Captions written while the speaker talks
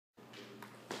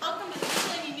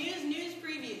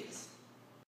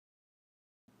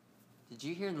Did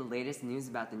you hear the latest news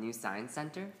about the new Science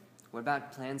Center? What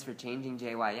about plans for changing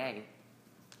JYA?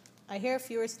 I hear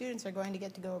fewer students are going to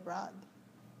get to go abroad.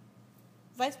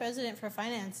 Vice President for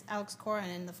Finance, Alex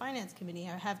Corin, and the Finance Committee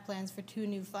have plans for 2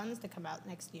 new funds to come out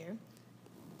next year,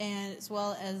 and as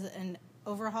well as an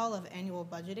overhaul of annual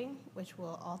budgeting, which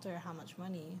will alter how much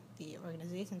money the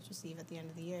organizations receive at the end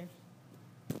of the year.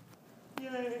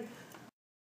 Yay!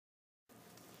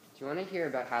 Do you want to hear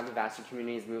about how the Vassar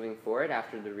community is moving forward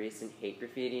after the recent hate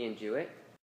graffiti in Jewett?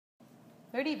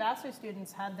 30 Vassar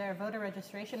students had their voter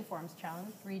registration forms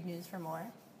challenged. Read news for more.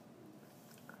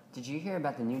 Did you hear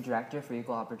about the new director for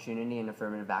equal opportunity and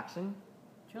affirmative action?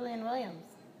 Julian Williams.